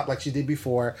to the top like she did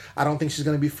before. I don't think she's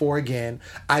going to be 4 again.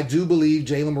 I do believe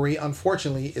Jalen Marie,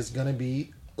 unfortunately, is going to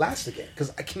be last again,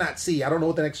 because I cannot see. I don't know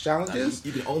what the next challenge is.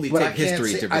 You can only take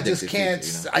history to predict the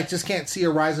future, I just can't see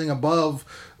her rising above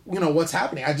what's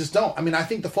happening. I just don't. I mean, I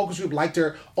think the focus group liked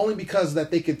her only because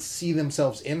that they could see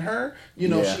themselves in her. She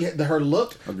had her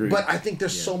look. Agreed. But I think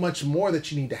there's so much more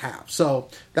that you need to have. So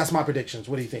that's my predictions.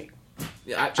 What do you think?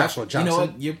 Joshua Johnson. You know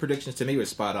what? Your predictions to me were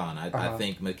spot on. I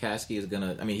think McCaskey is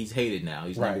gonna. I mean, he's hated now.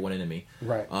 He's number one enemy.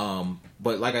 Right.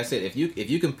 But like I said, if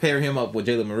you compare him up with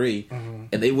Jalen Marie, and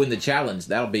they win the challenge,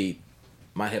 that'll be.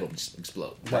 My head will just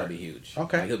explode. That'll be huge.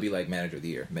 Okay. Like, he'll be like manager of the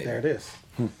year. Maybe. There it is.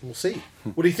 We'll see.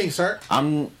 What do you think, sir?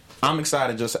 I'm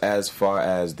excited just as far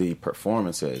as the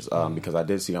performances, because I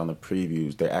did see on the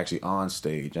previews they're actually on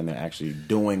stage and they're actually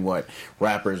doing what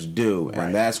rappers do,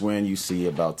 and that's when you see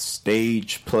about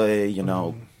stage play,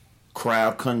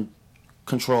 crowd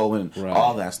control and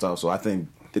all that stuff. So I think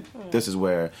this is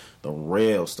where the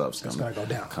real stuff's going to go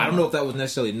down. I don't know if that was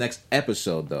necessarily next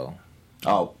episode though.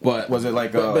 Oh, but was it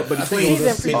like but between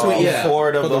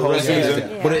forward of the whole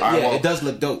season? But it does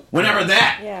look dope. Whenever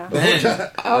that, then we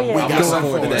got something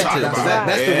forward to that too.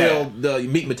 That's the real the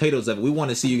meat and potatoes of it. We want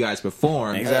to see you guys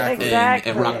perform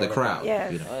and rock the crowd.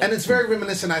 And it's very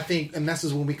reminiscent, I think, and this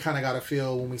is when we kind of got a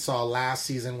feel when we saw last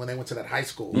season when they went to that high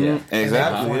school. Yeah,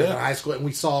 exactly. High school, and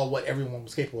we saw what everyone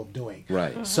was capable of doing.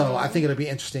 Right. So I think it'll be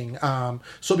interesting.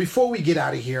 So before we get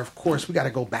out of here, of course, we got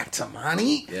to go back to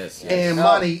Mani. Yes. And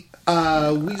Mani.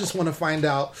 We just want to find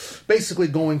out, basically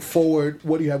going forward,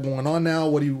 what do you have going on now?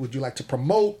 What would you like to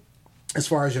promote as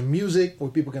far as your music,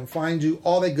 where people can find you,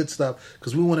 all that good stuff,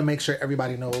 because we want to make sure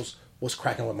everybody knows what's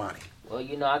cracking with Mani. Well,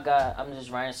 I'm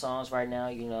just writing songs right now,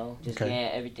 just getting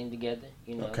everything together,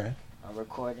 Okay. I'm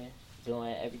recording,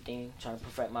 doing everything, trying to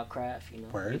perfect my craft,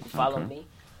 Word. You can follow me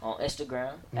on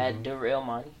Instagram at The Real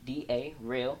Mani, DA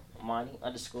Real Mani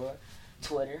 _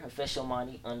 Twitter, official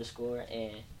Mani _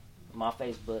 and my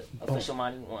Facebook, official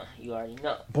Mani 1. You already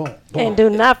know. Boom. And do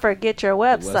not forget your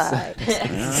website.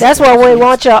 That's where we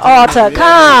want you all to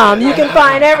come. You can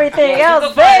find everything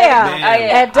else there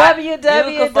at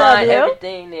www. You can find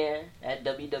everything there at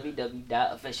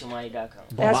www.officialmani.com.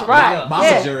 That's right.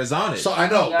 Momager is on it. So I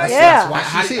know. That's why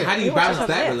she's here. How do you balance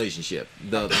that relationship?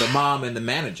 The mom and the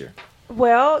manager?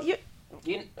 Well, you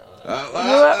know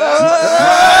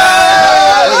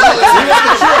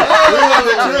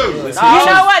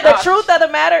what? The truth of the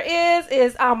matter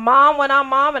is I'm mom when I'm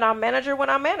mom and I'm manager when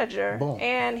I'm manager. Boom.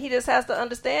 And he just has to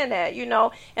understand that,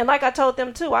 And like I told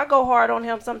them too, I go hard on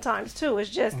him sometimes too. It's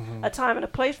just a time and a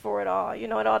place for it all.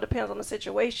 It all depends on the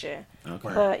situation.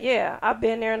 Okay. But yeah, I've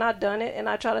been there and I've done it, and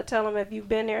I try to tell him if you've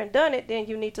been there and done it, then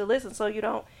you need to listen so you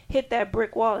don't hit that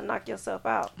brick wall and knock yourself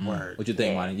out. Word. What you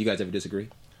think, Mani? You guys ever disagree?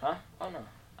 Huh? Oh no.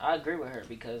 I agree with her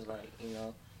because,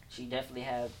 she definitely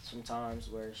had some times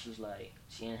where she's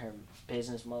she in her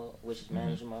business mode, which is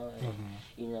manager mode,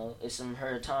 and it's some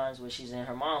her times where she's in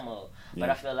her mom mode. But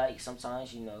I feel like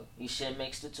sometimes you should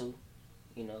mix the two,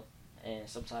 and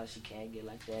sometimes she can't get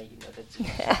like that.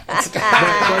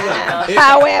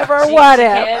 However,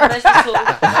 whatever. She can't mix the two.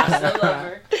 I still love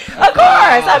her. Of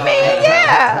course, I mean,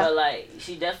 yeah. But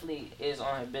she definitely is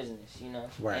on her business,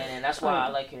 Right. And that's why I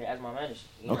like her as my manager.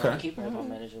 I keep her as my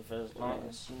manager for as long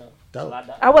as Dope.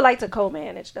 I would like to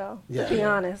co-manage though. To be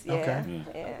honest, yeah. Okay.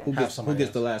 Yeah. Who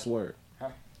gets the last word? Huh?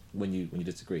 When you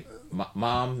disagree?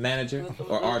 Mom, manager,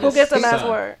 or artist? Who gets the last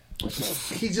word?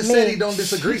 He just said he don't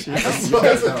disagree. Me.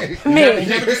 You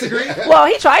never disagree? Well,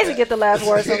 he tries to get the last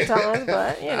word sometimes,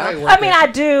 but you know. I mean, I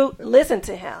do listen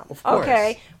to him. Of course.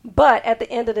 Okay. But at the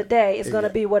end of the day, it's going to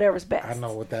be whatever's best. I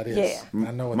know what that is. Yeah.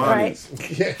 I know what that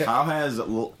is. Yeah. How has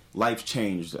life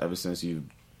changed ever since you've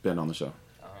been on the show?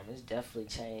 It's definitely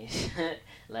changed.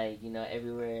 Like, you know,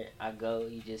 everywhere I go,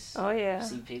 you just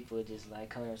see people just like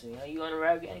coming up to me, oh, you on a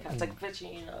rap game? Can I take a picture?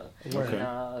 You know,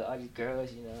 all these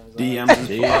girls, you know. DMs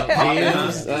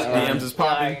is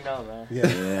popping. You already know, man.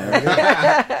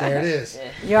 Yeah. There it is.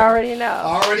 Yeah. You already know.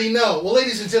 Already know. Well,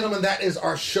 ladies and gentlemen, that is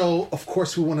our show. Of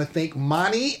course, we want to thank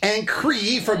Mani and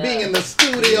Cree for being in the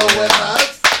studio with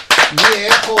us. Yeah,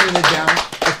 holding it down.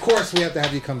 Of course, we have to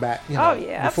have you come back, before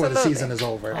absolutely. the season is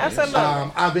over. Absolutely.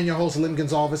 I've been your host, Lem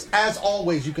Gonsalves. As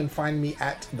always, you can find me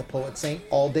at The Poet Saint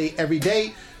all day, every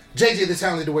day. JJ the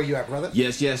Talented, where you at, brother?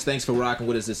 Yes. Thanks for rocking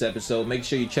with us this episode. Make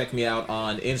sure you check me out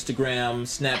on Instagram,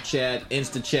 Snapchat,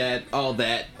 InstaChat, all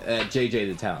that at JJ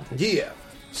the Talented. Yeah.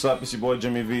 What's up? It's your boy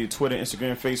Jimmy V. Twitter,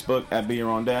 Instagram, Facebook at Be Your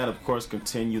Own Dad. Of course,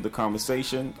 continue the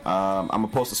conversation. I'm gonna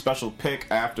post a special pic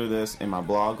after this in my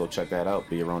blog. Go check that out.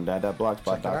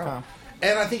 BeYourOwnDad.blogspot.com.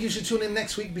 And I think you should tune in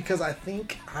next week because I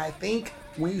think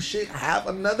we should have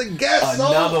another guest.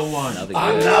 Another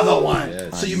one.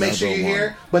 Yes. So you make sure you're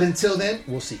here. But until then,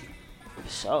 we'll see you.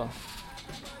 So.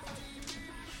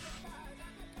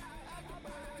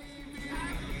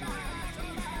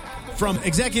 From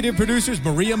executive producers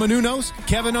Maria Menounos,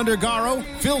 Kevin Undergaro,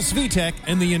 Phil Svitek,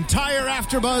 and the entire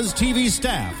AfterBuzz TV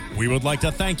staff, we would like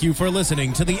to thank you for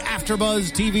listening to the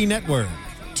AfterBuzz TV network.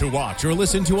 To watch or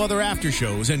listen to other after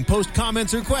shows and post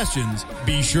comments or questions,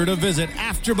 be sure to visit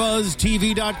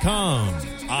AfterBuzzTV.com.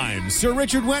 I'm Sir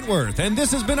Richard Wentworth, and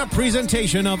this has been a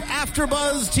presentation of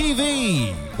AfterBuzz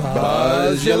TV.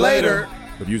 Buzz you later.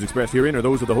 The views expressed herein are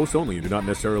those of the hosts only and do not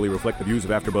necessarily reflect the views of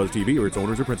AfterBuzz TV or its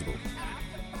owners or principals.